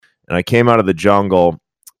And I came out of the jungle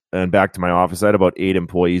and back to my office. I had about 8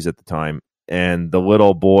 employees at the time. And the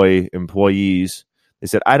little boy employees, they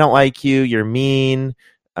said, "I don't like you. You're mean.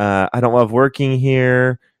 I don't love working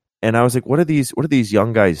here." And I was like, what are these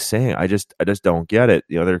young guys saying? I just don't get it.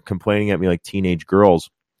 They're complaining at me like teenage girls.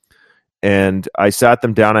 And I sat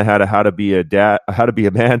them down. I had a how to be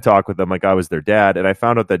a man talk with them like I was their dad. And I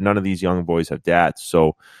found out that none of these young boys have dads.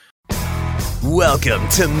 So welcome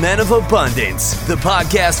to Men of Abundance, the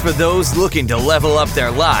podcast for those looking to level up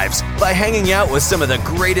their lives by hanging out with some of the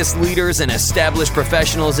greatest leaders and established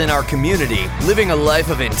professionals in our community, living a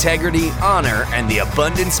life of integrity, honor, and the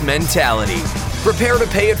abundance mentality. Prepare to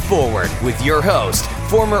pay it forward with your host,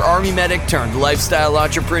 former Army medic turned lifestyle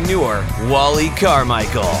entrepreneur, Wally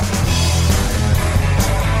Carmichael.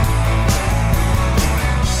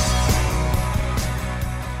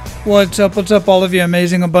 What's up, all of you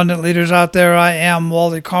amazing, abundant leaders out there? I am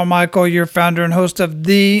Wally Carmichael, your founder and host of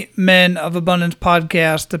the Men of Abundance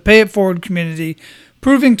podcast, the Pay It Forward community,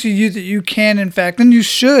 proving to you that you can, in fact, and you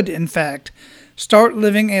should, in fact, start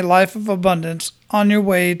living a life of abundance on your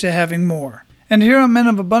way to having more. And here on Men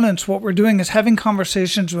of Abundance, what we're doing is having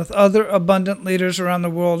conversations with other abundant leaders around the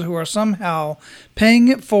world who are somehow paying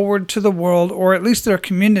it forward to the world, or at least their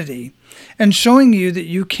community, and showing you that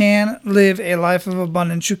you can live a life of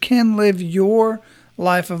abundance. You can live your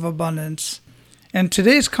life of abundance. And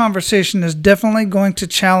today's conversation is definitely going to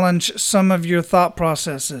challenge some of your thought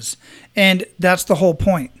processes. And that's the whole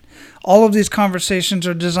point. All of these conversations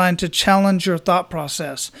are designed to challenge your thought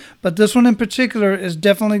process. But this one in particular is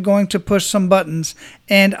definitely going to push some buttons,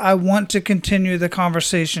 and I want to continue the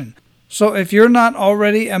conversation. So if you're not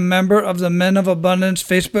already a member of the Men of Abundance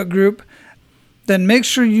Facebook group, then make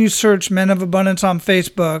sure you search Men of Abundance on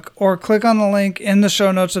Facebook or click on the link in the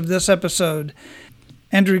show notes of this episode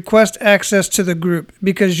and request access to the group,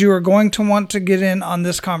 because you are going to want to get in on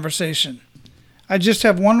this conversation. I just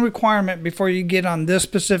have one requirement before you get on this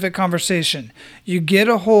specific conversation. You get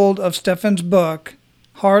a hold of Stefan's book,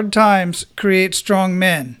 Hard Times Create Strong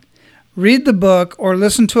Men. Read the book or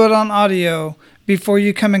listen to it on audio before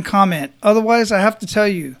you come and comment. Otherwise, I have to tell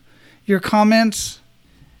you, your comments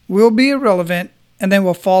will be irrelevant and they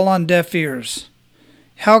will fall on deaf ears.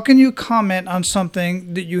 How can you comment on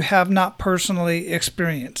something that you have not personally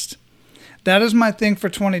experienced? That is my thing for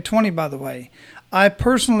 2020, by the way. I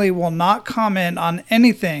personally will not comment on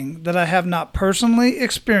anything that I have not personally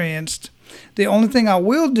experienced. The only thing I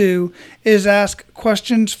will do is ask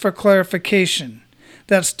questions for clarification.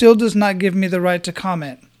 That still does not give me the right to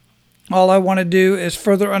comment. All I want to do is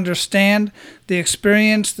further understand the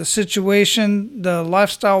experience, the situation, the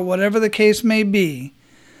lifestyle, whatever the case may be,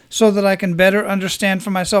 so that I can better understand for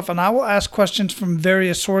myself. And I will ask questions from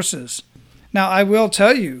various sources. Now, I will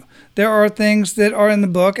tell you, there are things that are in the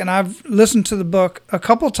book, and I've listened to the book a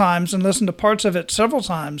couple times and listened to parts of it several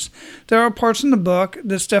times. There are parts in the book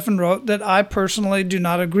that Stefan wrote that I personally do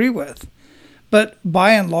not agree with. But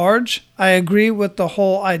by and large, I agree with the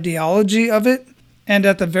whole ideology of it. And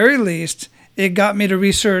at the very least, it got me to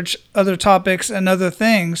research other topics and other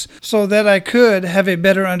things so that I could have a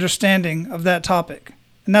better understanding of that topic.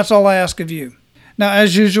 And that's all I ask of you. Now,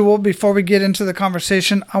 as usual, before we get into the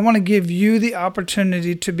conversation, I want to give you the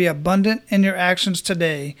opportunity to be abundant in your actions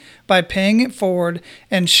today by paying it forward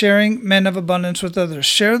and sharing Men of Abundance with others.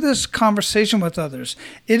 Share this conversation with others.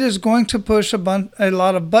 It is going to push a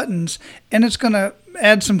lot of buttons, and it's going to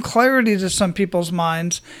add some clarity to some people's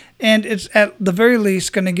minds, and it's at the very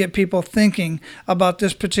least going to get people thinking about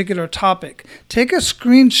this particular topic. Take a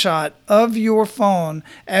screenshot of your phone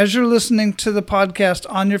as you're listening to the podcast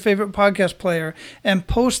on your favorite podcast player and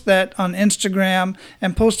post that on Instagram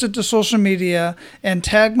and post it to social media and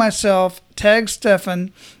tag myself, tag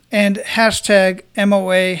Stefan, and hashtag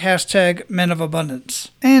MOA, hashtag Men of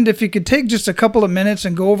Abundance. And if you could take just a couple of minutes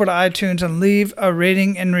and go over to iTunes and leave a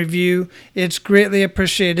rating and review, it's greatly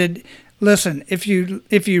appreciated. Listen, if you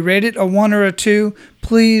rate it a 1 or a 2,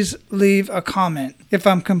 please leave a comment. If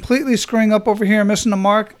I'm completely screwing up over here and missing the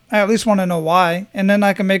mark, I at least want to know why, and then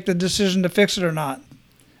I can make the decision to fix it or not.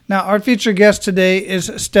 Now, our featured guest today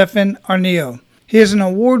is Stefan Aarnio. He is an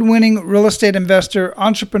award-winning real estate investor,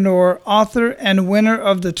 entrepreneur, author, and winner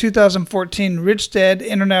of the 2014 Rich Dad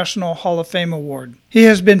International Hall of Fame Award. He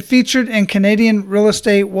has been featured in Canadian Real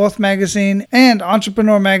Estate Wealth Magazine, and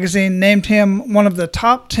Entrepreneur Magazine named him one of the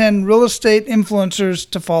top 10 real estate influencers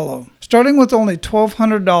to follow. Starting with only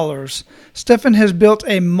 $1,200, Stefan has built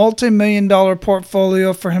a multi-million-dollar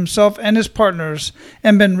portfolio for himself and his partners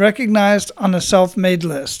and been recognized on a self-made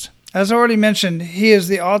list. As I already mentioned, he is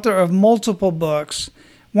the author of multiple books,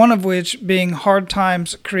 one of which being Hard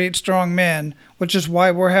Times Create Strong Men, which is why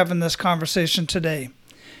we're having this conversation today.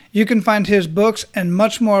 You can find his books and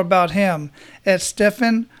much more about him at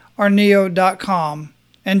StephanArnillo.com,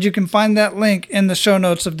 and you can find that link in the show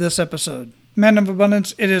notes of this episode. Men of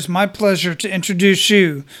Abundance, it is my pleasure to introduce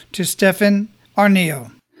you to Stephan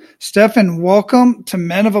Arnillo. Stephan, welcome to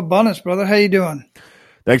Men of Abundance, brother. How you doing?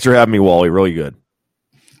 Thanks for having me, Wally. Really good.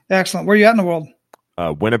 Excellent. Where are you at in the world?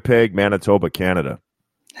 Winnipeg, Manitoba, Canada.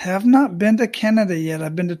 Have not been to Canada yet.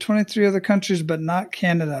 I've been to 23 other countries, but not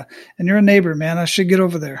Canada. And you're a neighbor, man. I should get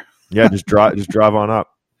over there. Yeah, just drive on up.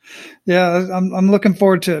 Yeah, I'm looking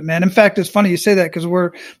forward to it, man. In fact, it's funny you say that because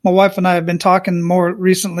my wife and I have been talking more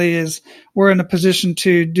recently. Is we're in a position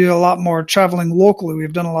to do a lot more traveling locally.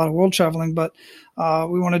 We've done a lot of world traveling, but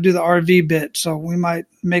we want to do the RV bit, so we might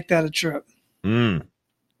make that a trip. We'll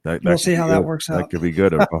see how that works out. That could be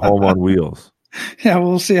good. A home on wheels. Yeah,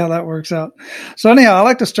 we'll see how that works out. So anyhow, I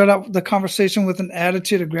like to start out the conversation with an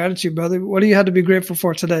attitude of gratitude, brother. What do you have to be grateful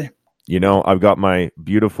for today? You know, I've got my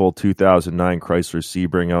beautiful 2009 Chrysler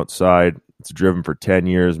Sebring outside. It's driven for 10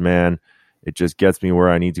 years, man. It just gets me where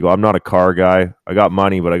I need to go. I'm not a car guy. I got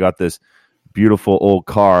money, but I got this beautiful old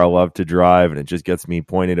car I love to drive, and it just gets me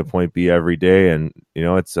point A to point B every day. And, you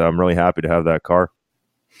know, I'm really happy to have that car.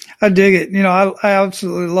 I dig it. You know, I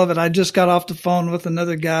absolutely love it. I just got off the phone with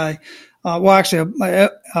another guy. A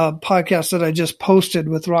podcast that I just posted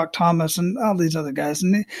with Rock Thomas and all these other guys.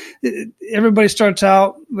 And everybody starts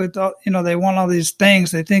out with, they want all these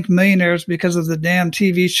things. They think millionaires because of the damn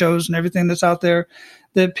TV shows and everything that's out there.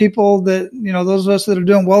 That people that, those of us that are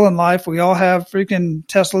doing well in life, we all have freaking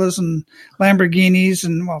Teslas and Lamborghinis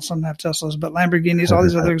and, well, some have Teslas, but Lamborghinis, all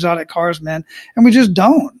these other exotic cars, man. And we just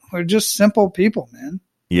don't. We're just simple people, man.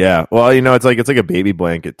 Yeah. Well, it's like a baby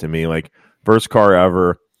blanket to me. Like, first car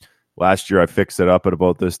ever. Last year, I fixed it up at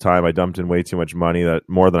about this time. I dumped in way too much money, that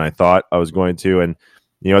more than I thought I was going to. And,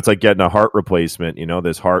 it's like getting a heart replacement.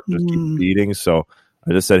 This heart just keeps beating. So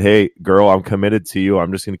I just said, hey, girl, I'm committed to you.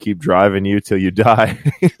 I'm just going to keep driving you till you die.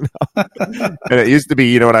 And it used to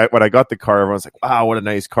be, when I got the car, everyone's like, wow, what a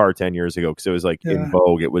nice car 10 years ago. Because it was like in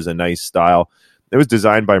vogue. It was a nice style. It was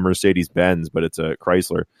designed by Mercedes-Benz, but it's a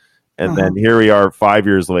Chrysler. And then here we are 5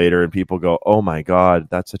 years later, and people go, oh, my God,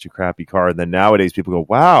 that's such a crappy car. And then nowadays people go,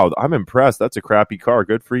 wow, I'm impressed. That's a crappy car.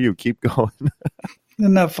 Good for you. Keep going.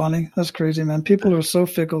 Isn't that funny? That's crazy, man. People are so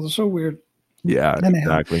fickle. They're so weird. Yeah,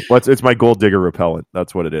 exactly. Well, it's my gold digger repellent.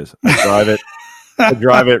 That's what it is. I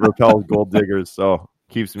drive it, repels gold diggers. So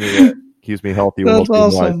keeps me healthy. That's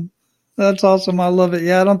awesome. That's awesome. I love it.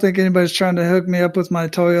 Yeah, I don't think anybody's trying to hook me up with my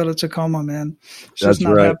Toyota Tacoma, man. It's just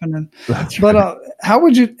not happening. But how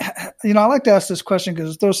would you, I like to ask this question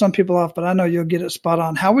because it throws some people off, but I know you'll get it spot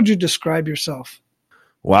on. How would you describe yourself?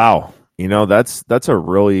 Wow. That's a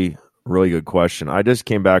really, really good question. I just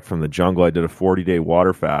came back from the jungle. I did a 40-day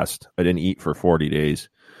water fast. I didn't eat for 40 days.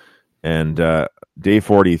 And day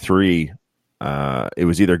 43, it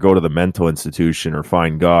was either go to the mental institution or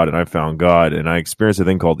find God, and I found God, and I experienced a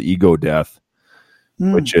thing called ego death,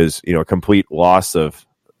 which is, a complete loss of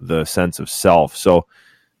the sense of self. So,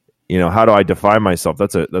 how do I define myself?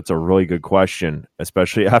 That's a really good question,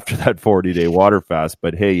 especially after that 40-day water fast.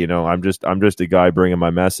 But hey, I'm just a guy bringing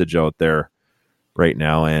my message out there right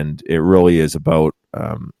now, and it really is about,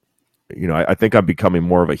 I think I'm becoming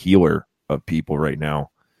more of a healer of people right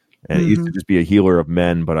now. And it used to just be a healer of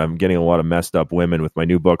men, but I'm getting a lot of messed up women with my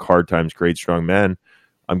new book, Hard Times Create Strong Men.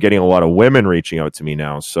 I'm getting a lot of women reaching out to me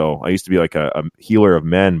now. So I used to be like a healer of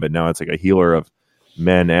men, but now it's like a healer of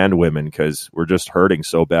men and women because we're just hurting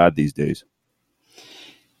so bad these days.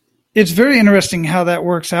 It's very interesting how that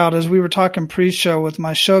works out. As we were talking pre-show with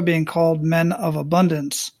my show being called Men of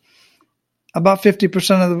Abundance, about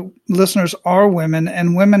 50% of the listeners are women,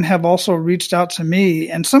 and women have also reached out to me.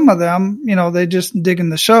 And some of them, they just dig in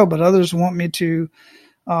the show, but others want me to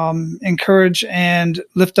encourage and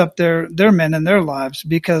lift up their men in their lives,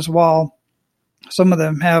 because while some of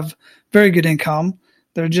them have very good income,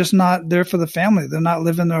 they're just not there for the family. They're not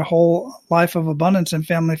living their whole life of abundance in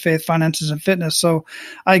family, faith, finances, and fitness. So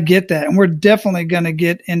I get that. And we're definitely going to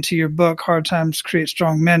get into your book, Hard Times Create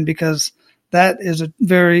Strong Men, because that is a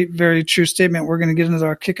very, very true statement. We're going to get into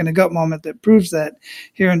our kick in the gut moment that proves that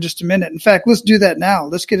here in just a minute. In fact, let's do that now.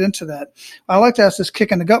 Let's get into that. I like to ask this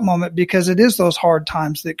kick in the gut moment because it is those hard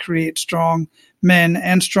times that create strong men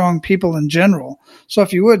and strong people in general. So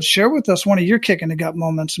if you would, share with us one of your kick in the gut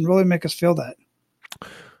moments and really make us feel that.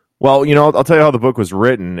 Well, I'll tell you how the book was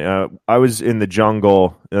written. I was in the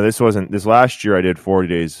jungle. This last year I did 40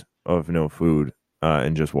 days of no food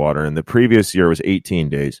and just water. And the previous year was 18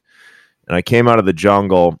 days. And I came out of the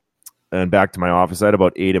jungle and back to my office. I had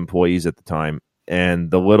about 8 employees at the time. And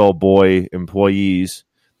the little boy employees,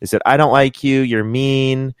 they said, I don't like you. You're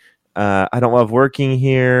mean. I don't love working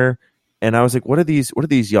here. And I was like, what are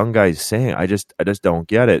these young guys saying? I just don't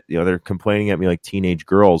get it. You know, they're complaining at me like teenage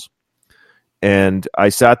girls. And I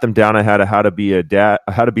sat them down. I had a how to be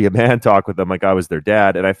a man talk with them like I was their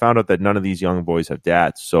dad. And I found out that none of these young boys have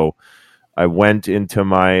dads. So I went into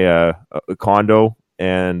my condo,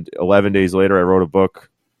 and 11 days later, I wrote a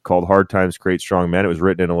book called Hard Times Create Strong Men. It was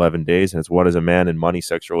written in 11 days, and it's What is a Man in Money,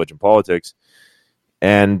 Sex, Religion, Politics.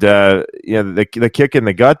 And the kick in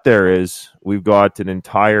the gut there is we've got an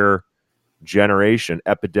entire generation,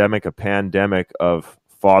 a pandemic of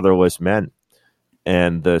fatherless men.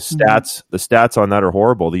 And the stats on that are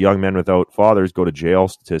horrible. The young men without fathers go to jail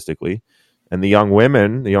statistically, and the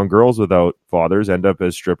young girls without fathers end up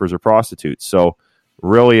as strippers or prostitutes. So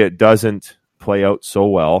really, it doesn't play out so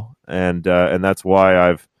well, and that's why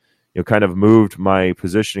I've kind of moved my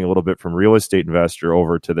positioning a little bit from real estate investor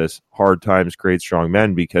over to this Hard Times Create Strong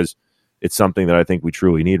Men, because it's something that I think we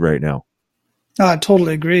truly need right now. I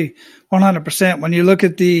totally agree, 100%. When you look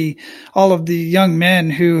at all of the young men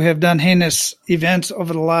who have done heinous events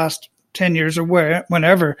over the last 10 years or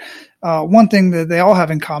whenever, one thing that they all have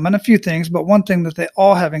in common, a few things, but one thing that they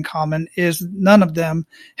all have in common is none of them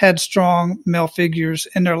had strong male figures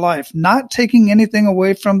in their life. Not taking anything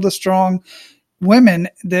away from the strong women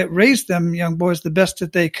that raised them young boys the best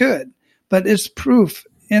that they could, but it's proof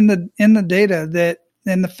in the data that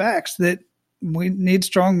in the facts that we need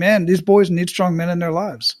strong men. These boys need strong men in their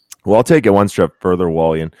lives. Well, I'll take it one step further,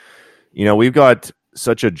 Wally. And we've got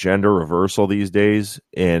such a gender reversal these days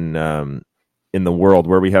in the world,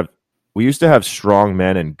 where we used to have strong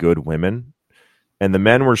men and good women, and the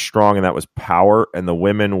men were strong and that was power, and the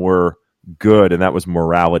women were good and that was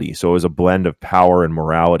morality. So it was a blend of power and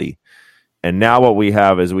morality. And now what we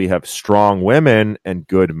have is we have strong women and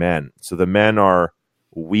good men. So the men are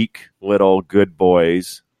weak little good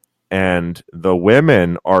boys, and the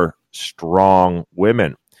women are strong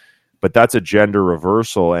women. But that's a gender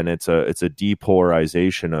reversal, and it's a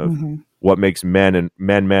depolarization of what makes men and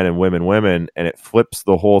women, and it flips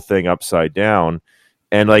the whole thing upside down.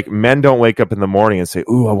 And like, men don't wake up in the morning and say,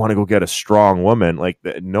 "Ooh, I want to go get a strong woman." Like,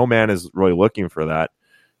 no man is really looking for that.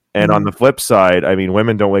 And on the flip side, I mean,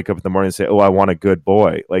 women don't wake up in the morning and say, "Oh, I want a good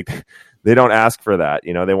boy." Like, they don't ask for that.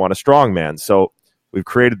 They want a strong man. So we've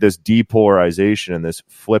created this depolarization and this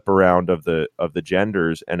flip around of the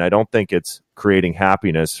genders, and I don't think it's creating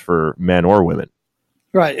happiness for men or women.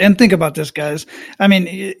 Right. And think about this, guys. I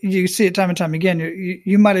mean, you see it time and time again.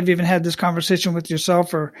 You might have even had this conversation with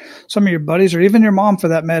yourself or some of your buddies, or even your mom for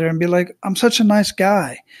that matter, and be like, "I'm such a nice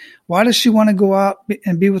guy. Why does she want to go out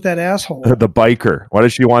and be with that asshole?" The biker. Why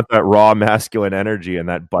does she want that raw masculine energy and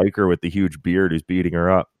that biker with the huge beard who's beating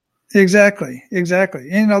her up? Exactly. There's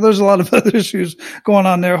a lot of other issues going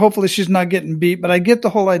on there. Hopefully she's not getting beat, but I get the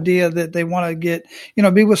whole idea that they want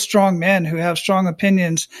to be with strong men who have strong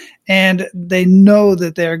opinions, and they know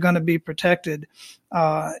that they're going to be protected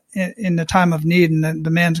in the time of need, and the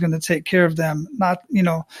man's going to take care of them. I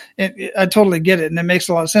totally get it, and it makes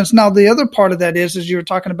a lot of sense. Now, the other part of that is you were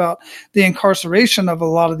talking about the incarceration of a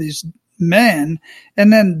lot of these men,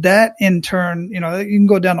 and then that in turn, you can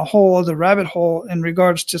go down a whole other rabbit hole in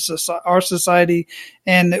regards to our society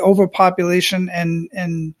and the overpopulation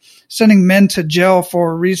and sending men to jail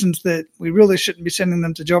for reasons that we really shouldn't be sending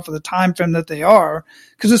them to jail for the time frame that they are,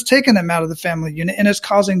 because it's taking them out of the family unit and it's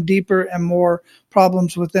causing deeper and more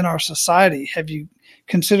problems within our society. Have you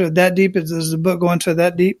considered that deep? Does the book go into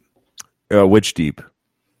that deep? Which deep?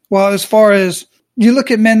 Well, as far as you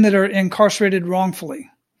look at men that are incarcerated wrongfully,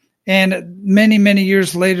 and many, many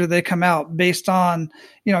years later, they come out based on,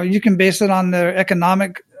 you can base it on their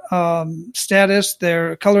economic status,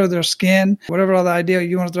 their color of their skin, whatever other idea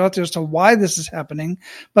you want to throw out there as to why this is happening.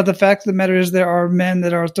 But the fact of the matter is there are men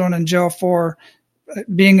that are thrown in jail for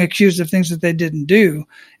being accused of things that they didn't do.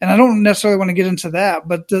 And I don't necessarily want to get into that,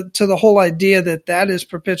 but to the whole idea that is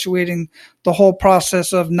perpetuating the whole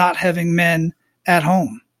process of not having men at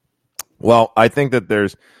home. Well, I think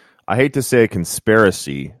that I hate to say a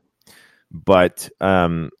conspiracy, but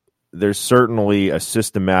there's certainly a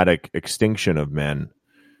systematic extinction of men.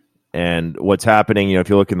 And what's happening, if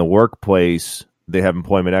you look in the workplace, they have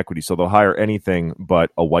employment equity. So they'll hire anything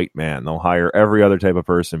but a white man. They'll hire every other type of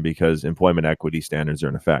person because employment equity standards are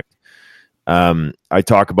in effect. I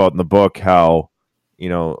talk about in the book how,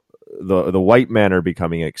 the white men are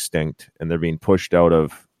becoming extinct and they're being pushed out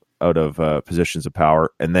of positions of power.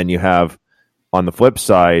 And then you have, on the flip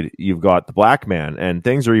side, you've got the black man, and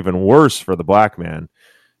things are even worse for the black man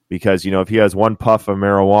because, if he has one puff of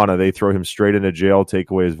marijuana, they throw him straight into jail,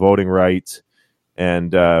 take away his voting rights,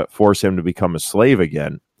 and force him to become a slave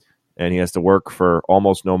again. And he has to work for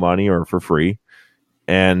almost no money or for free.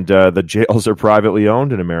 And the jails are privately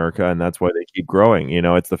owned in America, and that's why they keep growing.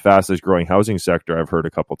 It's the fastest growing housing sector, I've heard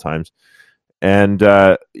a couple times. And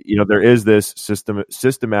there is this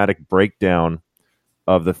systematic breakdown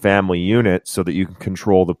of the family unit so that you can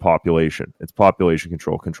control the population. It's population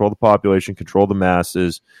control. Control the population, control the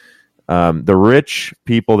masses. The rich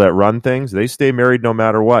people that run things, they stay married no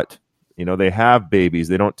matter what. They have babies.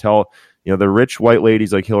 They don't tell, the rich white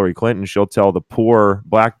ladies like Hillary Clinton, she'll tell the poor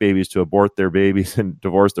black babies to abort their babies and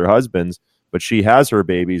divorce their husbands, but she has her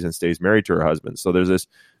babies and stays married to her husband. So there's this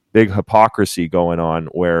big hypocrisy going on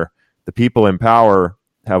where the people in power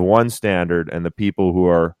have one standard and the people who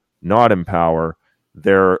are not in power,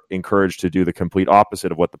 they're encouraged to do the complete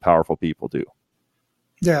opposite of what the powerful people do.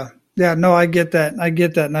 Yeah. Yeah. No, I get that.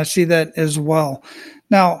 And I see that as well.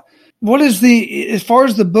 Now, as far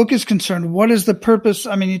as the book is concerned, what is the purpose?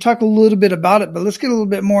 I mean, you talk a little bit about it, but let's get a little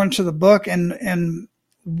bit more into the book and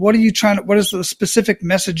what is the specific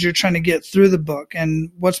message you're trying to get through the book,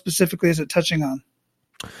 and what specifically is it touching on?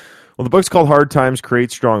 Well, the book's called Hard Times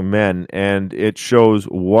Create Strong Men, and it shows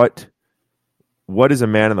what is a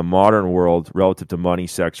man in the modern world relative to money,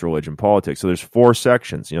 sex, religion, politics. So there's 4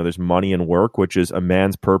 sections. There's money and work, which is a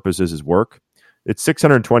man's purpose is his work. It's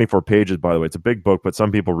 624 pages, by the way. It's a big book, but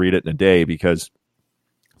some people read it in a day because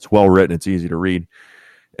it's well written. It's easy to read.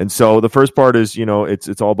 And so the first part is,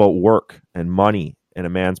 it's all about work and money, and a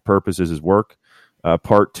man's purpose is his work.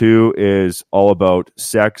 Part 2 is all about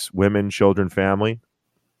sex, women, children, family.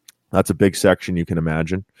 That's a big section you can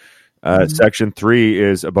imagine. Section 3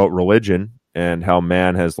 is about religion and how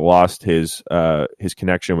man has lost his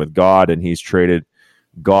connection with God, and he's traded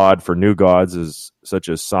God for new gods such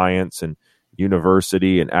as science and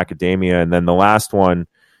university and academia. And then the last one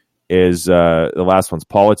is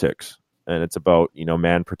politics, and it's about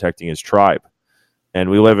man protecting his tribe. And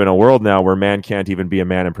we live in a world now where man can't even be a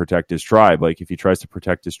man and protect his tribe. Like if he tries to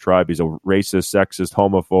protect his tribe, he's a racist, sexist,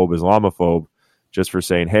 homophobe, Islamophobe, just for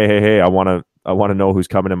saying, hey, I want to know who's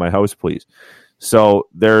coming in my house, please. So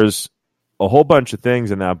there's a whole bunch of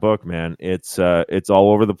things in that book, man. It's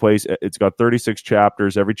all over the place. It's got 36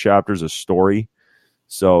 chapters. Every chapter is a story.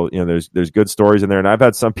 So, there's good stories in there. And I've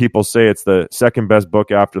had some people say it's the second best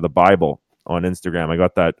book after the Bible on Instagram. I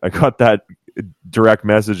got that direct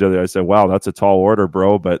message of it. I said, wow, that's a tall order,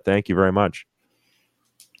 bro, but thank you very much.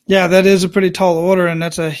 Yeah, that is a pretty tall order, and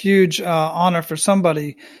that's a huge honor for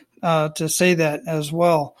somebody to say that as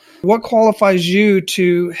well. What qualifies you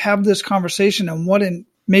to have this conversation, and what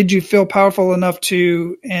made you feel powerful enough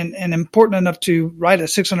and important enough to write a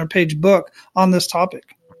 600-page book on this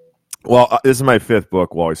topic? Well, this is my 5th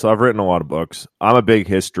book, Wally. So I've written a lot of books. I'm a big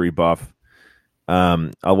history buff. I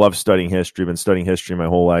love studying history. I've been studying history my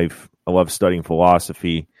whole life. I love studying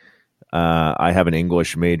philosophy. I have an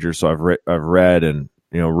English major, so I've read and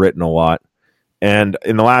written a lot. And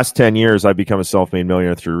in the last 10 years, I've become a self-made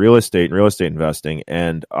millionaire through real estate and real estate investing.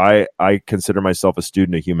 And I consider myself a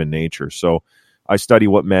student of human nature. So I study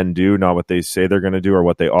what men do, not what they say they're going to do or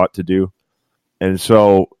what they ought to do. And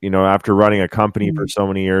so, after running a company for so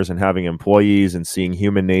many years and having employees and seeing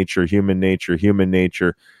human nature,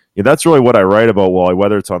 that's really what I write about, Wally,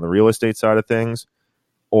 whether it's on the real estate side of things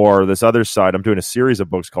or this other side. I'm doing a series of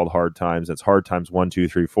books called Hard Times. It's Hard Times 1, 2,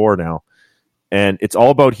 3, 4 now. And it's all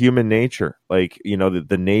about human nature, like,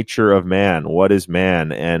 the nature of man. What is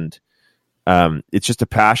man? And it's just a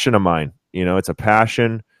passion of mine. It's a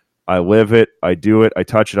passion. I live it. I do it. I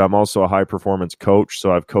touch it. I'm also a high-performance coach,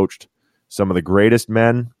 so I've coached some of the greatest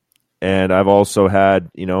men, and I've also had,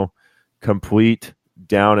 complete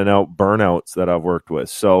down-and-out burnouts that I've worked with.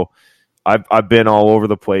 So I've been all over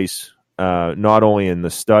the place, not only in the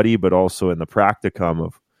study, but also in the practicum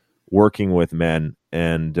of working with men.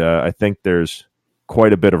 And I think there's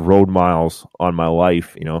quite a bit of road miles on my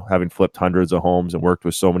life, having flipped hundreds of homes and worked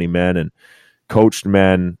with so many men and coached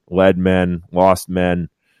men, led men, lost men,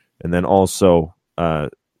 and then also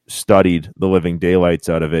studied the living daylights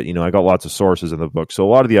out of it. I got lots of sources in the book. So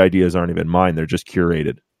a lot of the ideas aren't even mine. They're just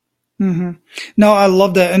curated. Mm-hmm. No, I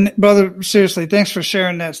love that. And brother, seriously, thanks for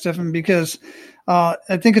sharing that, Stephen, because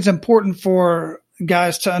I think it's important for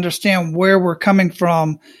guys to understand where we're coming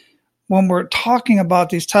from when we're talking about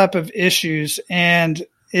these type of issues. And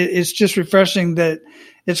it's just refreshing that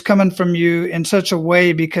it's coming from you in such a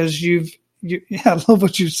way, because I love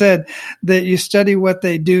what you said, that you study what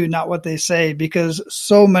they do, not what they say, because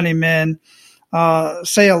so many men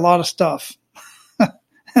say a lot of stuff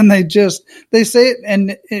and they say it,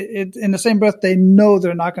 and in the same breath, they know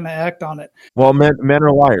they're not going to act on it. Well, men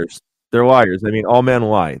are liars. They're liars. I mean, all men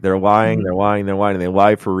lie. They're lying, mm-hmm. they're lying, and they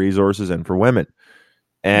lie for resources and for women.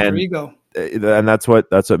 And their ego. And that's what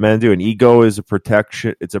men do. And ego is a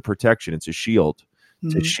protection. It's a protection. It's a shield.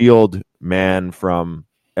 to shield man from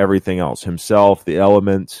everything else, himself, the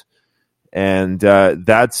elements. And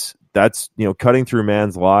that's cutting through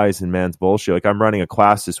man's lies and man's bullshit. Like, I'm running a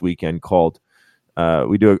class this weekend called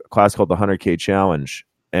we do a class called the 100K Challenge,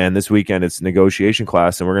 and this weekend it's a negotiation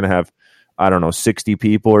class, and we're going to have 60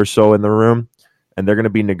 people or so in the room, and they're going to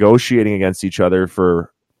be negotiating against each other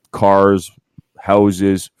for cars,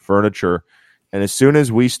 houses, furniture. And as soon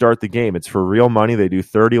as we start the game, it's for real money. They do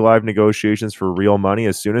 30 live negotiations for real money.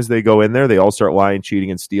 As soon as they go in there, they all start lying, cheating,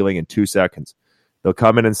 and stealing in 2 seconds. They'll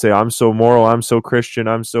come in and say, I'm so moral, I'm so Christian,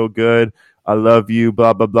 I'm so good, I love you,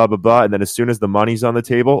 blah, blah, blah, blah, blah. And then as soon as the money's on the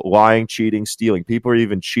table, lying, cheating, stealing. People are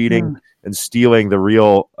even cheating and stealing the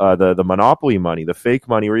real, the monopoly money, the fake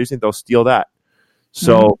money. Where you think they'll steal that?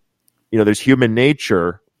 So, there's human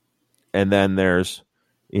nature, and then there's,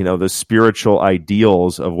 the spiritual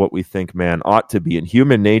ideals of what we think man ought to be. And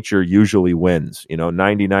human nature usually wins.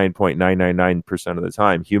 99.999% of the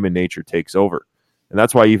time, human nature takes over. And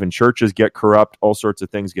that's why even churches get corrupt. All sorts of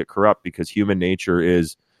things get corrupt, because human nature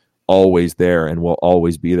is always there and will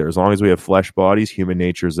always be there. As long as we have flesh bodies, human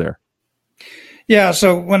nature is there. Yeah.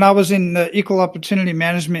 So when I was in the Equal Opportunity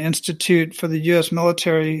Management Institute for the U.S.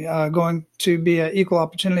 military, going to be an equal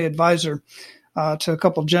opportunity advisor to a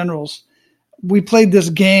couple generals, we played this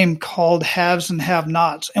game called Haves and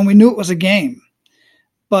Have-Nots, and we knew it was a game.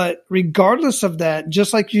 But regardless of that,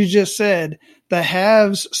 just like you just said, the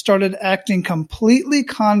haves started acting completely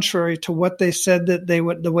contrary to what they said that they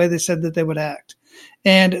would, the way they said that they would act.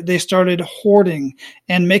 And they started hoarding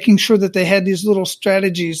and making sure that they had these little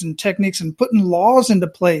strategies and techniques and putting laws into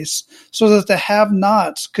place so that the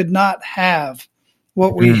have-nots could not have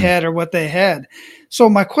what we had or what they had. So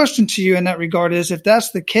my question to you in that regard is, if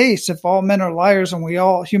that's the case, if all men are liars and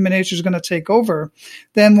human nature is going to take over,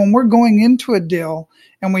 then when we're going into a deal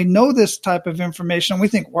and we know this type of information and we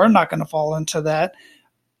think we're not going to fall into that,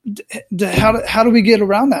 how do we get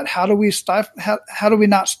around that? How do we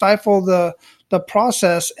not stifle the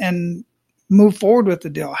process and move forward with the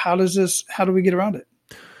deal? How do we get around it?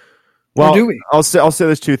 Well, or do we? I'll say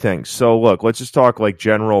there's two things. So look, let's just talk like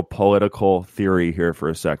general political theory here for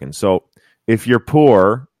a second. So if you're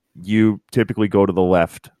poor, you typically go to the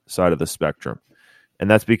left side of the spectrum.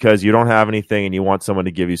 And that's because you don't have anything and you want someone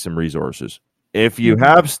to give you some resources. If you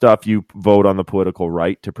have stuff, you vote on the political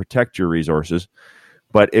right to protect your resources.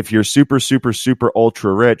 But if you're super, super, super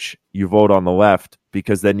ultra rich, you vote on the left,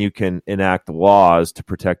 because then you can enact laws to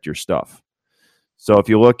protect your stuff. So if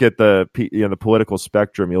you look at the political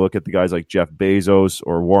spectrum, you look at the guys like Jeff Bezos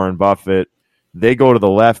or Warren Buffett, they go to the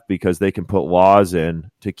left because they can put laws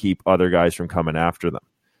in to keep other guys from coming after them.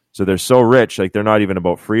 So they're so rich, like they're not even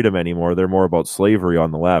about freedom anymore. They're more about slavery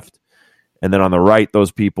on the left. And then on the right,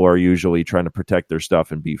 those people are usually trying to protect their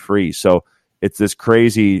stuff and be free. So it's this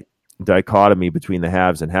crazy dichotomy between the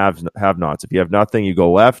haves and have-nots. If you have nothing, you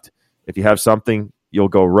go left. If you have something, you'll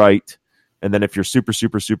go right. And then if you're super,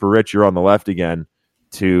 super, super rich, you're on the left again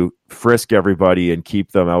to frisk everybody and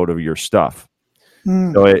keep them out of your stuff.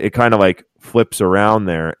 So it kind of like flips around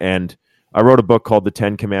there. And I wrote a book called The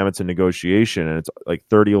 10 Commandments of Negotiation, and it's like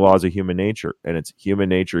 30 laws of human nature. And it's human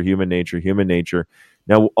nature, human nature, human nature.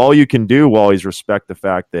 Now, all you can do will always respect the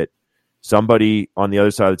fact that somebody on the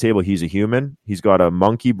other side of the table, he's a human. He's got a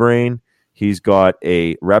monkey brain. He's got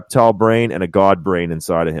a reptile brain and a God brain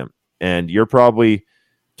inside of him. And you're probably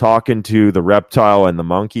talking to the reptile and the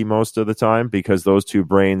monkey most of the time, because those two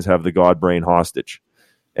brains have the God brain hostage.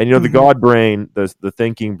 And, the God brain, the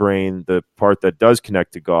thinking brain, the part that does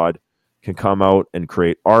connect to God, can come out and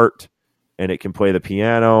create art, and it can play the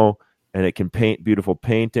piano, and it can paint beautiful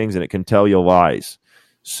paintings, and it can tell you lies.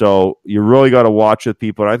 So you really got to watch with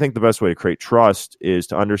people. And I think the best way to create trust is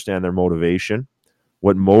to understand their motivation,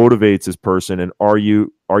 what motivates this person, and are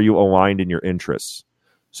you aligned in your interests?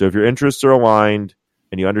 So if your interests are aligned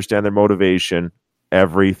and you understand their motivation,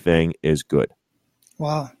 everything is good.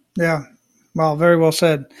 Wow. Yeah. Wow. Very well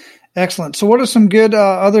said. Excellent. So what are some good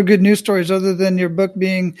other good news stories other than your book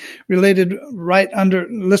being listed right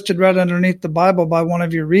underneath the Bible by one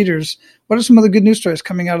of your readers? What are some other good news stories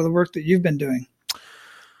coming out of the work that you've been doing?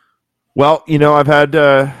 Well, I've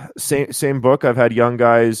had same book. I've had young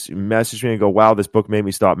guys message me and go, wow, this book made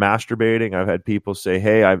me stop masturbating. I've had people say,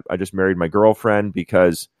 hey, I just married my girlfriend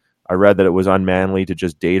because I read that it was unmanly to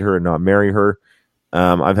just date her and not marry her.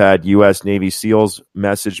 I've had U.S. Navy SEALs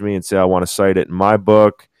message me and say, I want to cite it in my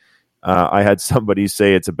book. I had somebody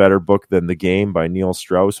say it's a better book than The Game by Neil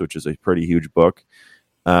Strauss, which is a pretty huge book.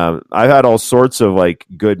 I've had all sorts of like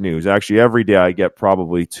good news. Actually, every day I get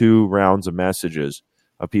probably 2 rounds of messages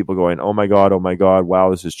of people going, oh my God,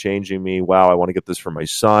 wow, this is changing me. Wow, I want to get this for my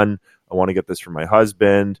son. I want to get this for my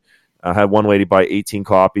husband. I had one lady buy 18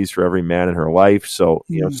 copies for every man in her life. So,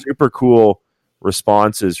 super cool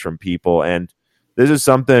responses from people. And this is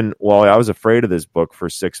something, well, I was afraid of this book for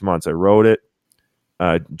 6 months. I wrote it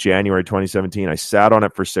January 2017. I sat on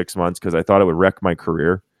it for 6 months because I thought it would wreck my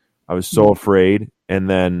career. I was so afraid. And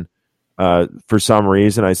then for some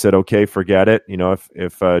reason, I said, okay, forget it.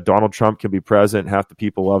 If Donald Trump can be president, half the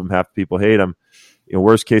people love him, half the people hate him.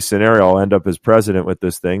 Worst case scenario, I'll end up as president with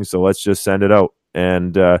this thing. So let's just send it out.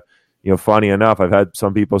 And, funny enough, I've had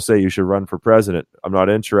some people say you should run for president. I'm not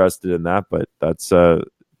interested in that, but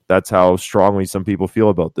that's how strongly some people feel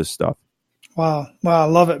about this stuff. Wow. I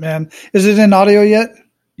love it, man. Is it in audio yet?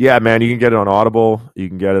 Yeah, man, you can get it on Audible. You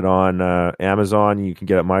can get it on Amazon. You can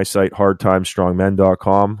get it at my site,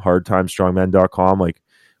 hardtimestrongmen.com, hardtimestrongmen.com. Like,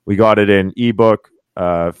 we got it in ebook,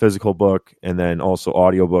 physical book, and then also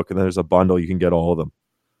audiobook. And then there's a bundle. You can get all of them.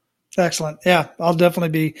 Excellent. Yeah, I'll definitely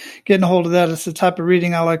be getting a hold of that. It's the type of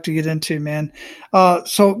reading I like to get into, man.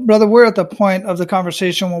 So, brother, we're at the point of the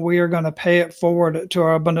conversation where we are going to pay it forward to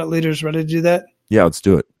our abundant leaders. Ready to do that? Yeah, let's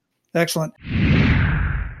do it. Excellent.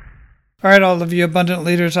 All right, all of you abundant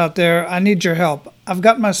leaders out there, I need your help. I've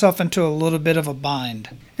got myself into a little bit of a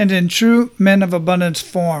bind. And in true Men of Abundance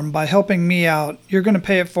form, by helping me out, you're going to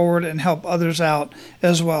pay it forward and help others out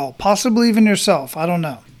as well. Possibly even yourself. I don't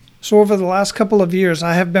know. So over the last couple of years,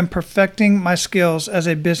 I have been perfecting my skills as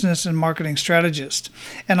a business and marketing strategist,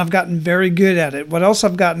 and I've gotten very good at it. What else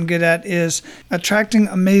I've gotten good at is attracting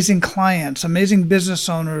amazing clients, amazing business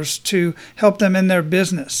owners to help them in their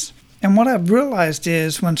business. And what I've realized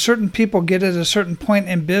is when certain people get at a certain point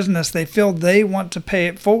in business, they feel they want to pay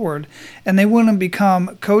it forward and they want to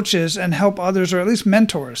become coaches and help others, or at least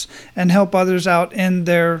mentors, and help others out in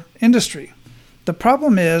their industry. The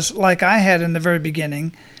problem is, like I had in the very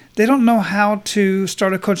beginning, they don't know how to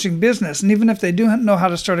start a coaching business. And even if they do know how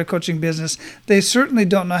to start a coaching business, they certainly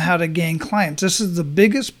don't know how to gain clients. This is the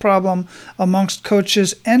biggest problem amongst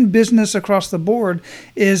coaches and business across the board,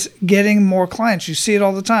 is getting more clients. You see it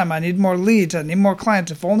all the time. I need more leads. I need more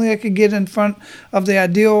clients. If only I could get in front of the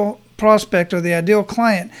ideal prospect or the ideal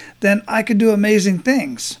client, then I could do amazing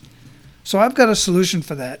things. So I've got a solution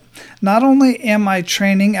for that. Not only am I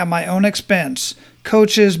training at my own expense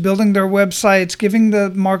coaches, building their websites, giving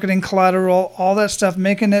the marketing collateral, all that stuff,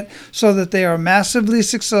 making it so that they are massively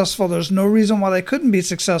successful. There's no reason why they couldn't be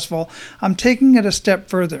successful. I'm taking it a step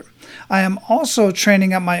further. I am also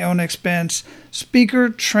training at my own expense speaker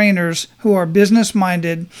trainers who are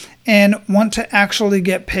business-minded and want to actually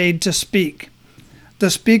get paid to speak.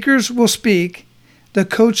 The speakers will speak, the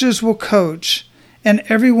coaches will coach, and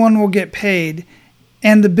everyone will get paid.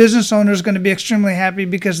 And the business owner is going to be extremely happy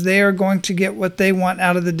because they are going to get what they want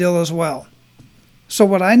out of the deal as well. So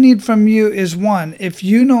what I need from you is, one, if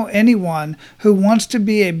you know anyone who wants to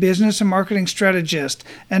be a business and marketing strategist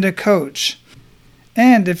and a coach,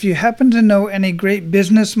 and if you happen to know any great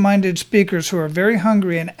business-minded speakers who are very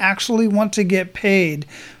hungry and actually want to get paid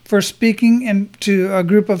for speaking to a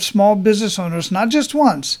group of small business owners, not just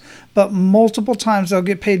once, but multiple times, they'll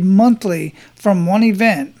get paid monthly from one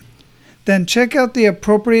event, then check out the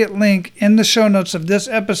appropriate link in the show notes of this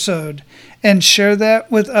episode and share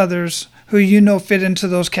that with others who you know fit into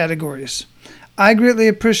those categories. I greatly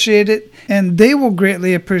appreciate it, and they will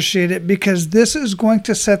greatly appreciate it, because this is going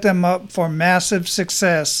to set them up for massive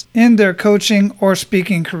success in their coaching or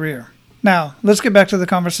speaking career. Now, let's get back to the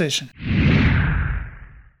conversation.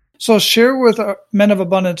 So share with our Men of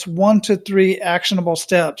Abundance 1 to 3 actionable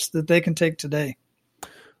steps that they can take today.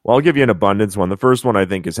 Well, I'll give you an abundance one. The first one, I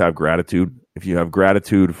think, is have gratitude. If you have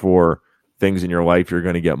gratitude for things in your life, you're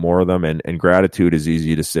going to get more of them. And gratitude is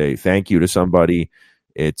easy to say thank you to somebody.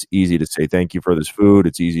 It's easy to say thank you for this food.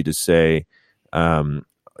 It's easy to say,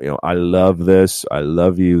 I love this. I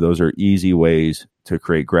love you. Those are easy ways to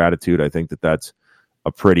create gratitude. I think that that's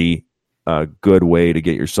a pretty good way to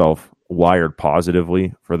get yourself wired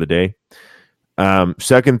positively for the day.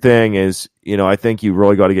 Second thing is, I think you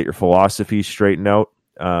really got to get your philosophy straightened out.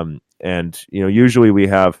 Usually we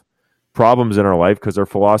have problems in our life because our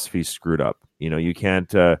philosophy's screwed up. You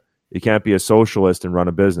can't be a socialist and run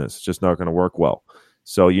a business. It's just not going to work well.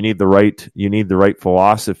 So you need the right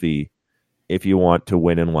philosophy if you want to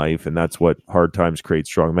win in life. And that's what Hard Times Create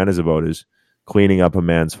Strong Men is about, is cleaning up a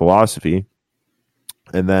man's philosophy.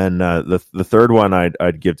 And then, the third one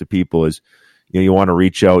I'd give to people is, you want to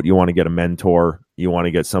reach out, you want to get a mentor, you want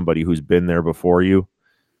to get somebody who's been there before you.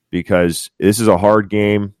 Because this is a hard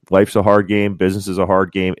game. Life's a hard game. Business is a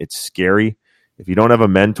hard game. It's scary. If you don't have a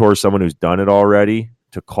mentor, someone who's done it already,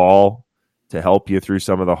 to call to help you through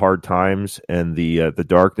some of the hard times and the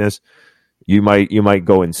darkness, you might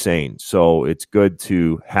go insane. So it's good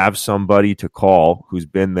to have somebody to call who's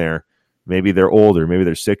been there Maybe they're older, maybe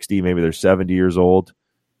they're 60, maybe they're 70 years old,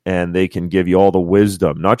 and they can give you all the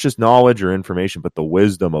wisdom, not just knowledge or information, but the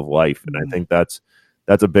wisdom of life. And I think that's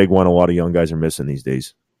a big one a lot of young guys are missing these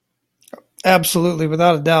days. Absolutely,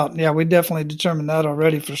 without a doubt. Yeah, we definitely determined that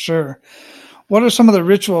already for sure. What are some of the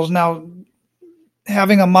rituals now?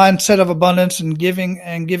 Having a mindset of abundance and giving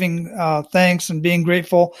thanks and being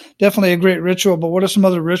grateful, definitely a great ritual. But what are some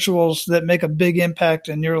other rituals that make a big impact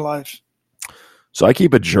in your life? So I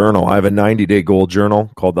keep a journal. I have a 90-day goal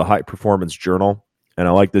journal called the High Performance Journal, and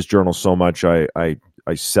I like this journal so much I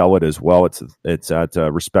sell it as well. It's at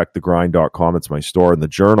respectthegrind.com. It's my store, and the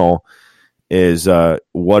journal is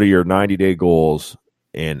what are your 90-day goals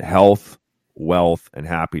in health, wealth, and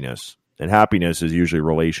happiness. And happiness is usually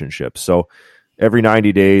relationships. So every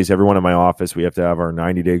 90 days, everyone in my office, we have to have our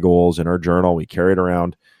 90-day goals in our journal. We carry it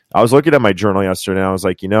around. I was looking at my journal yesterday, and I was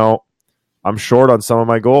like, I'm short on some of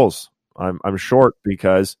my goals. I'm short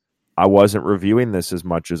because I wasn't reviewing this as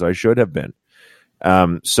much as I should have been.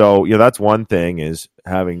 So that's one thing, is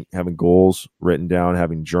having goals written down,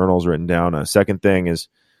 having journals written down. A second thing is,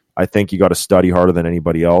 I think you got to study harder than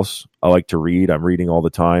anybody else. I like to read. I'm reading all the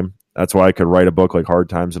time. That's why I could write a book like Hard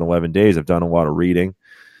Times in 11 Days. I've done a lot of reading.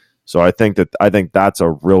 So I think that's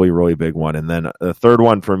a really, really big one. And then the third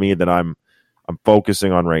one for me that I'm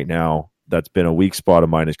focusing on right now, that's been a weak spot of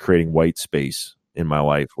mine, is creating white space in my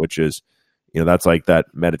life, which is, that's like that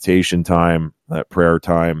meditation time, that prayer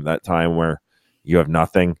time, that time where you have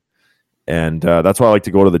nothing. And that's why I like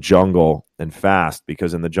to go to the jungle and fast,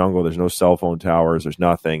 because in the jungle, there's no cell phone towers, there's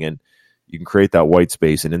nothing. And you can create that white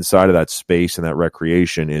space. And inside of that space and that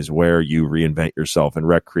recreation is where you reinvent yourself. And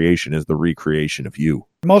recreation is the recreation of you.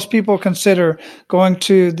 Most people consider going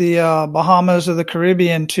to the Bahamas or the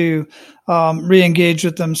Caribbean to re-engage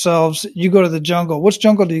with themselves. You go to the jungle. Which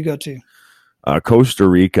jungle do you go to? Costa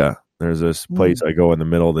Rica. There's this place I go in the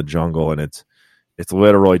middle of the jungle, and it's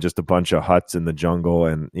literally just a bunch of huts in the jungle,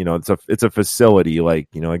 and it's a facility, like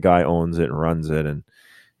a guy owns it and runs it, and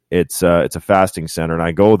it's a fasting center, and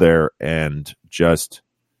I go there and just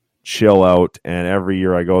chill out. And every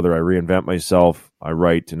year I go there, I reinvent myself. I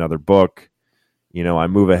write another book. I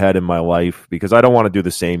move ahead in my life because I don't want to do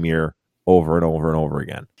the same year over and over and over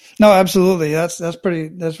again. No, absolutely. That's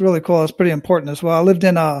really cool. That's pretty important as well. I lived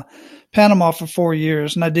in Panama for 4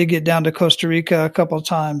 years, and I did get down to Costa Rica a couple of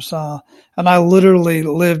times. And I literally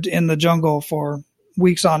lived in the jungle for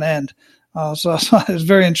weeks on end. So it's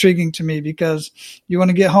very intriguing to me, because you want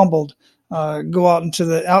to get humbled, go out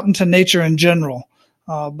into nature in general.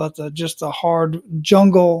 But just the hard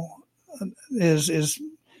jungle is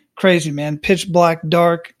crazy, man. Pitch black,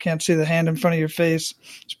 dark, can't see the hand in front of your face.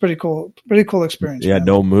 It's pretty cool experience. Yeah, man.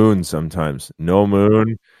 No moon sometimes. No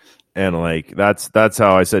moon. And that's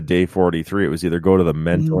how I said day 43. It was either go to the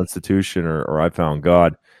mental institution or I found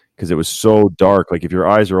God, because it was so dark. Like if your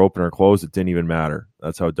eyes are open or closed, it didn't even matter.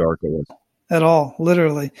 That's how dark it was. At all,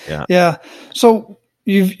 literally. Yeah. So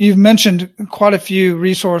you've mentioned quite a few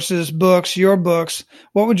resources, books, your books.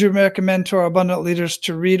 What would you recommend to our abundant leaders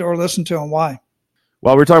to read or listen to, and why?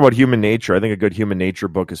 Well, we're talking about human nature. I think a good human nature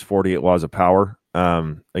book is 48 Laws of Power.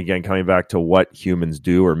 Again, coming back to what humans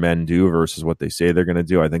do or men do versus what they say they're going to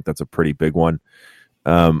do. I think that's a pretty big one.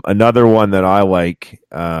 Another one that I like,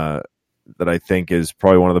 that I think is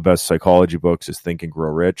probably one of the best psychology books, is Think and Grow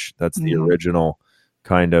Rich. That's the original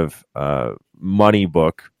kind of money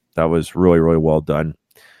book that was really, really well done.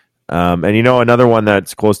 And another one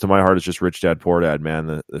that's close to my heart is just Rich Dad Poor Dad,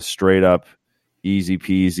 man. The straight up, easy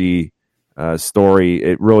peasy story.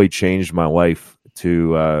 It really changed my life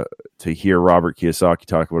to hear Robert Kiyosaki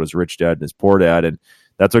talk about his rich dad and his poor dad, and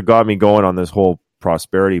that's what got me going on this whole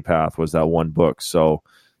prosperity path, was that one book. So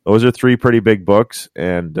those are three pretty big books,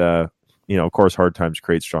 and of course, Hard Times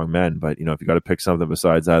Create Strong Men. But if you got to pick something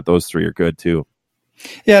besides that, those three are good too.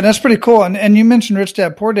 Yeah, that's pretty cool. And you mentioned Rich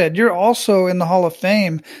Dad Poor Dad. You're also in the Hall of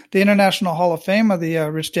Fame, the International Hall of Fame of the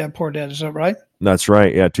Rich Dad Poor Dad. Is that right? That's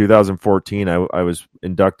right. Yeah, 2014, I was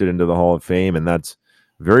inducted into the Hall of Fame, and that's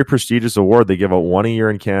a very prestigious award. They give out one a year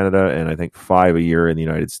in Canada, and I think 5 a year in the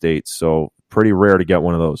United States. So pretty rare to get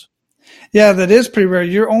one of those. Yeah, that is pretty rare.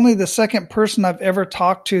 You're only the second person I've ever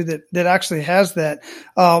talked to that actually has that.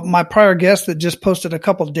 My prior guest that just posted a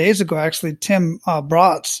couple of days ago, actually, Tim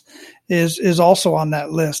Bratz, is also on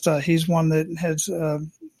that list. He's one that has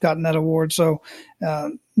gotten that award, so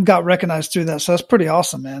got recognized through that. So that's pretty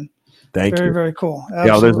awesome, man. Thank you. Very, very cool.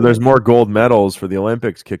 Absolutely. Yeah, there's more gold medals for the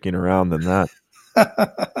Olympics kicking around than that.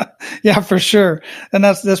 Yeah, for sure. And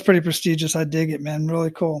that's pretty prestigious. I dig it, man.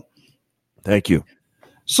 Really cool. Thank you.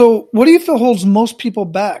 So what do you feel holds most people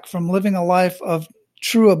back from living a life of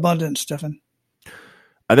true abundance, Stephan?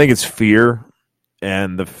 I think it's fear.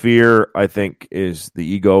 And the fear, I think, is the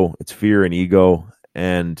ego. It's fear and ego.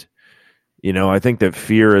 And, I think that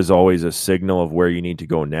fear is always a signal of where you need to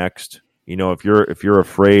go next. If you're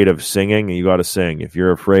afraid of singing, you got to sing. If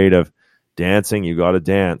you're afraid of dancing, you got to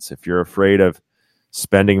dance. If you're afraid of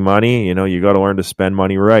spending money, you got to learn to spend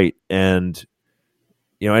money right. And,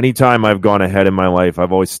 anytime I've gone ahead in my life,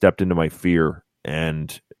 I've always stepped into my fear,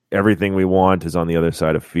 and everything we want is on the other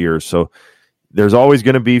side of fear. So there's always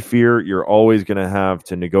going to be fear. You're always going to have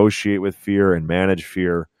to negotiate with fear and manage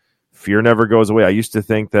fear. Fear never goes away. I used to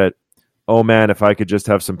think that, oh man, if I could just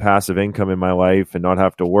have some passive income in my life and not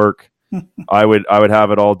have to work, I would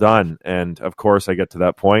have it all done. And of course I get to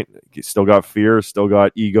that point. Still got fear, still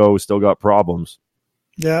got ego, still got problems.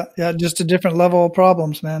 Yeah. Just a different level of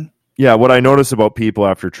problems, man. Yeah. What I notice about people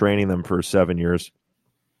after training them for 7 years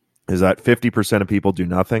is that 50% of people do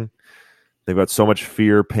nothing. They've got so much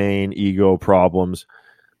fear, pain, ego, problems.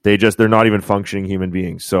 They're not even functioning human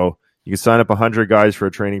beings. So you can sign up 100 guys for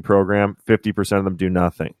a training program. 50% of them do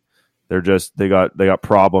nothing. They got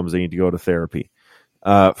problems. They need to go to therapy.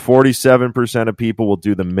 47% of people will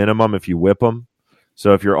do the minimum if you whip them.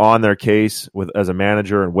 So if you're on their case as a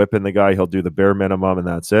manager and whipping the guy, he'll do the bare minimum and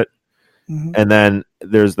that's it. Mm-hmm. And then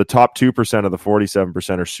there's the top 2% of the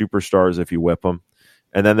 47% are superstars if you whip them.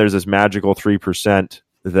 And then there's this magical 3%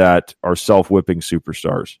 that are self-whipping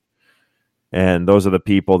superstars. And those are the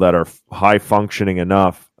people that are high functioning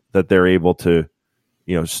enough that they're able to,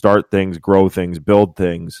 start things, grow things, build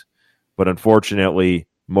things. But unfortunately,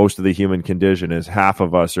 most of the human condition is half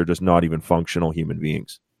of us are just not even functional human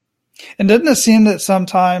beings. And doesn't it seem that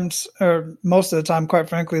sometimes, or most of the time, quite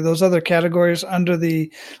frankly, those other categories under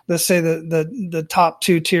let's say the top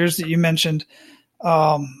two tiers that you mentioned,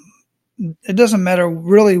 it doesn't matter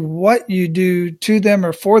really what you do to them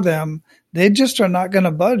or for them. They just are not going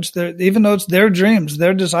to budge. Even though it's their dreams,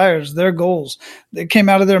 their desires, their goals that came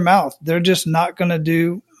out of their mouth, they're just not going to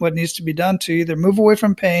do what needs to be done to either move away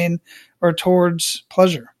from pain or towards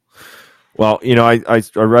pleasure. Well, I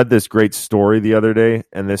read this great story the other day,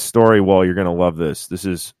 and this story, you're going to love this. This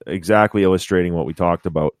is exactly illustrating what we talked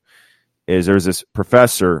about. There's this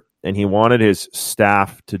professor, and he wanted his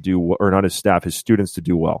staff to do, or not his staff, his students to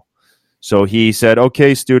do well. So he said,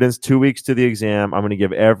 okay, students, 2 weeks to the exam. I'm going to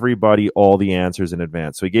give everybody all the answers in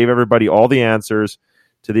advance. So he gave everybody all the answers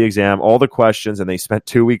to the exam, all the questions, and they spent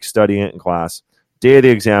 2 weeks studying it in class. Day of the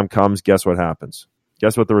exam comes. Guess what happens?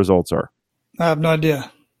 Guess what the results are? I have no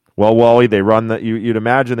idea. Well, Wally, they run you'd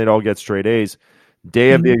imagine they'd all get straight A's.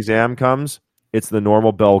 Day of the exam comes. It's the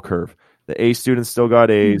normal bell curve. The A students still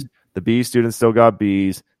got A's. The B students still got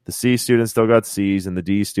B's. The C students still got C's, and the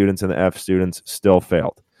D students and the F students still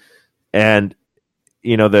failed. And,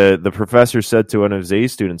 the professor said to one of his A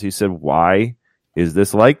students, he said, why is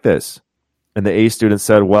this like this? And the A student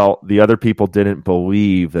said, well, the other people didn't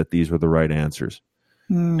believe that these were the right answers.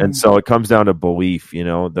 And so it comes down to belief.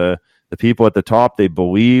 The people at the top, they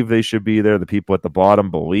believe they should be there. The people at the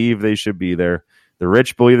bottom believe they should be there. The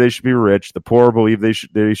rich believe they should be rich. The poor believe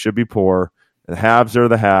they should be poor. The haves are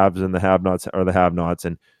the haves, and the have-nots are the have-nots.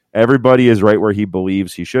 And everybody is right where he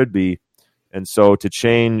believes he should be. And so to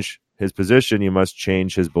change his position, you must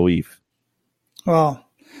change his belief. Wow.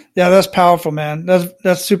 Yeah, that's powerful, man.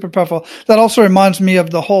 That's super powerful. That also reminds me of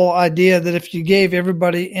the whole idea that if you gave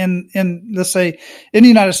everybody in let's say in the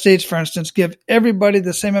United States, for instance, give everybody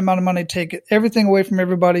the same amount of money, take everything away from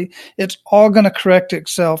everybody, it's all going to correct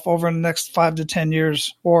itself over the next 5 to 10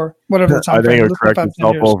 years or whatever the time. I think it would correct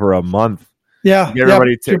itself over a month. Yeah. Give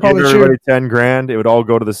everybody $10,000, it would all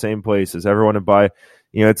go to the same places. Everyone would buy.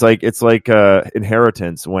 It's like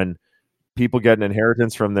inheritance. When people get an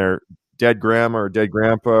inheritance from their dead grandma or dead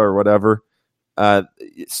grandpa or whatever,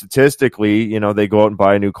 statistically, they go out and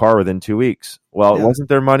buy a new car within 2 weeks. Well, it wasn't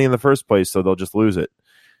their money in the first place, so they'll just lose it.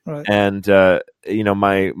 Right. And,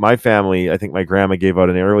 my family, I think my grandma gave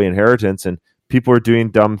out an early inheritance, and people are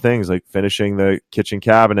doing dumb things like finishing the kitchen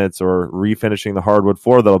cabinets or refinishing the hardwood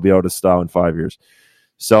floor that'll be out of style in 5 years.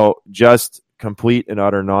 So just complete and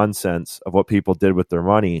utter nonsense of what people did with their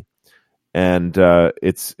money. And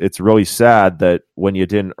it's really sad that when you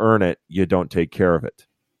didn't earn it, you don't take care of it.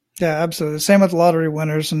 Yeah, absolutely. Same with lottery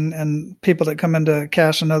winners and people that come into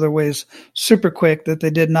cash in other ways super quick that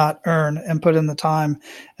they did not earn and put in the time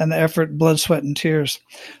and the effort, blood, sweat, and tears.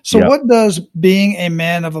 So what does being a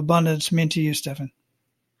man of abundance mean to you, Stephen?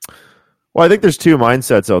 Well, I think there's two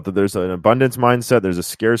mindsets out there. There's an abundance mindset. There's a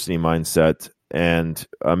scarcity mindset. And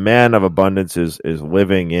a man of abundance is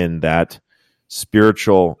living in that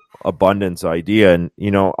spiritual abundance idea. And,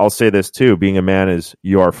 I'll say this too, being a man is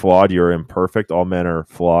you are flawed, you're imperfect. All men are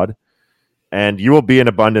flawed, and you will be in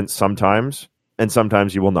abundance sometimes, and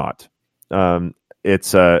sometimes you will not.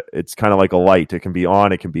 it's kind of like a light. It can be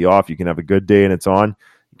on, it can be off. You can have a good day and it's on.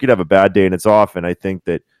 You could have a bad day and it's off. And I think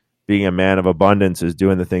that being a man of abundance is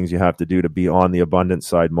doing the things you have to do to be on the abundance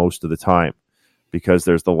side most of the time, because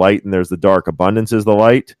there's the light and there's the dark. Abundance is the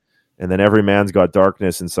light, and then every man's got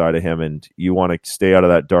darkness inside of him, and you want to stay out of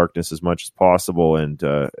that darkness as much as possible and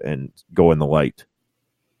go in the light.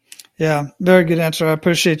 Yeah, very good answer. I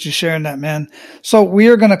appreciate you sharing that, man. So we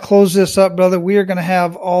are going to close this up, brother. We are going to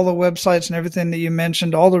have all the websites and everything that you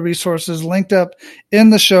mentioned, all the resources linked up in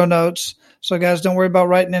the show notes. So guys, don't worry about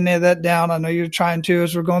writing any of that down. I know you're trying to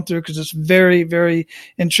as we're going through, because it's very, very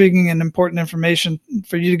intriguing and important information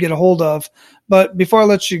for you to get a hold of. But before I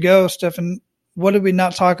let you go, Stephan, what did we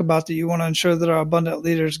not talk about that you want to ensure that our abundant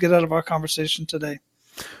leaders get out of our conversation today?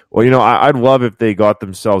 Well, I'd love if they got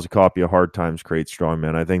themselves a copy of Hard Times Create Strong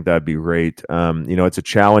Men. I think that'd be great. It's a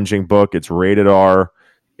challenging book. It's rated R.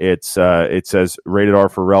 It says rated R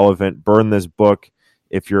for relevant. Burn this book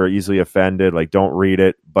if you're easily offended. Like, don't read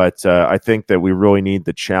it. But I think that we really need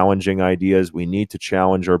the challenging ideas. We need to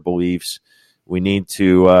challenge our beliefs. We need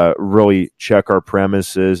to really check our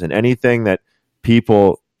premises, and anything that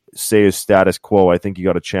people say is status quo, I think you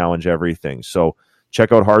got to challenge everything. So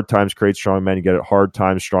check out Hard Times Create Strong Men. You get it at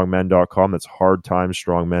hardtimesstrongmen.com. That's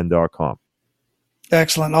hardtimesstrongmen.com.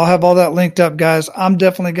 Excellent. I'll have all that linked up, guys. I'm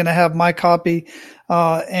definitely going to have my copy,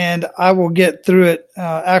 and I will get through it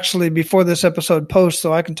actually before this episode posts,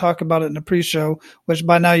 so I can talk about it in the pre-show, which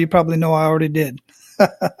by now you probably know I already did.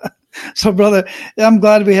 So, brother, I'm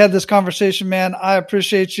glad we had this conversation, man. I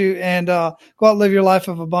appreciate you, and go out and live your life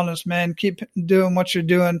of abundance, man. Keep doing what you're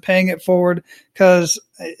doing, paying it forward, because,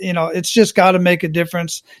 it's just got to make a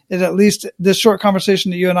difference. At least this short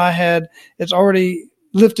conversation that you and I had, it's already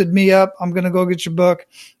lifted me up. I'm going to go get your book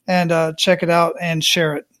and check it out and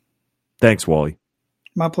share it. Thanks, Wally.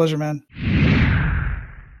 My pleasure, man.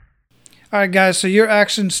 All right, guys. So your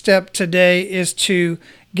action step today is to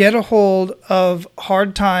get a hold of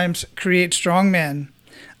Hard Times Create Strong Men,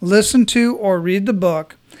 listen to or read the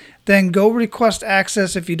book, then go request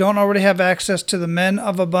access if you don't already have access to the Men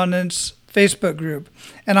of Abundance Facebook group.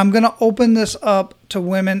 And I'm going to open this up to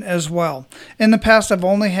women as well. In the past, I've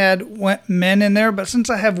only had men in there, but since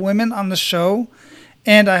I have women on the show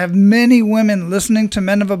and I have many women listening to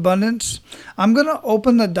Men of Abundance, I'm going to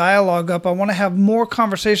open the dialogue up. I want to have more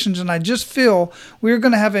conversations, and I just feel we're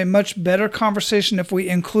going to have a much better conversation if we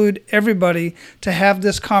include everybody to have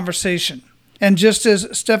this conversation. And just as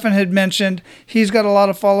Stephan had mentioned, he's got a lot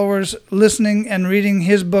of followers listening and reading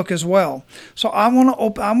his book as well. So I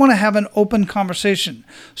want to have an open conversation.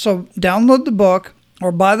 So download the book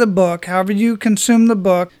or buy the book, however you consume the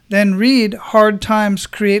book, then read Hard Times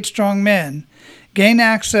Create Strong Men. Gain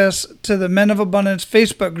access to the Men of Abundance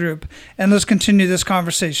Facebook group, and let's continue this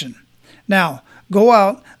conversation. Now, go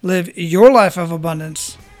out, live your life of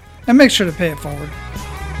abundance, and make sure to pay it forward.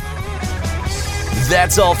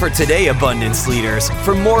 That's all for today, Abundance Leaders.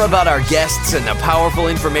 For more about our guests and the powerful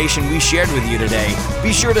information we shared with you today,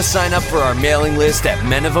 be sure to sign up for our mailing list at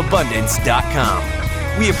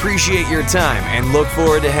menofabundance.com. We appreciate your time and look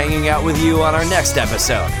forward to hanging out with you on our next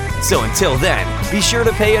episode. So until then, be sure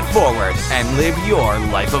to pay it forward and live your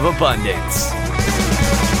life of abundance.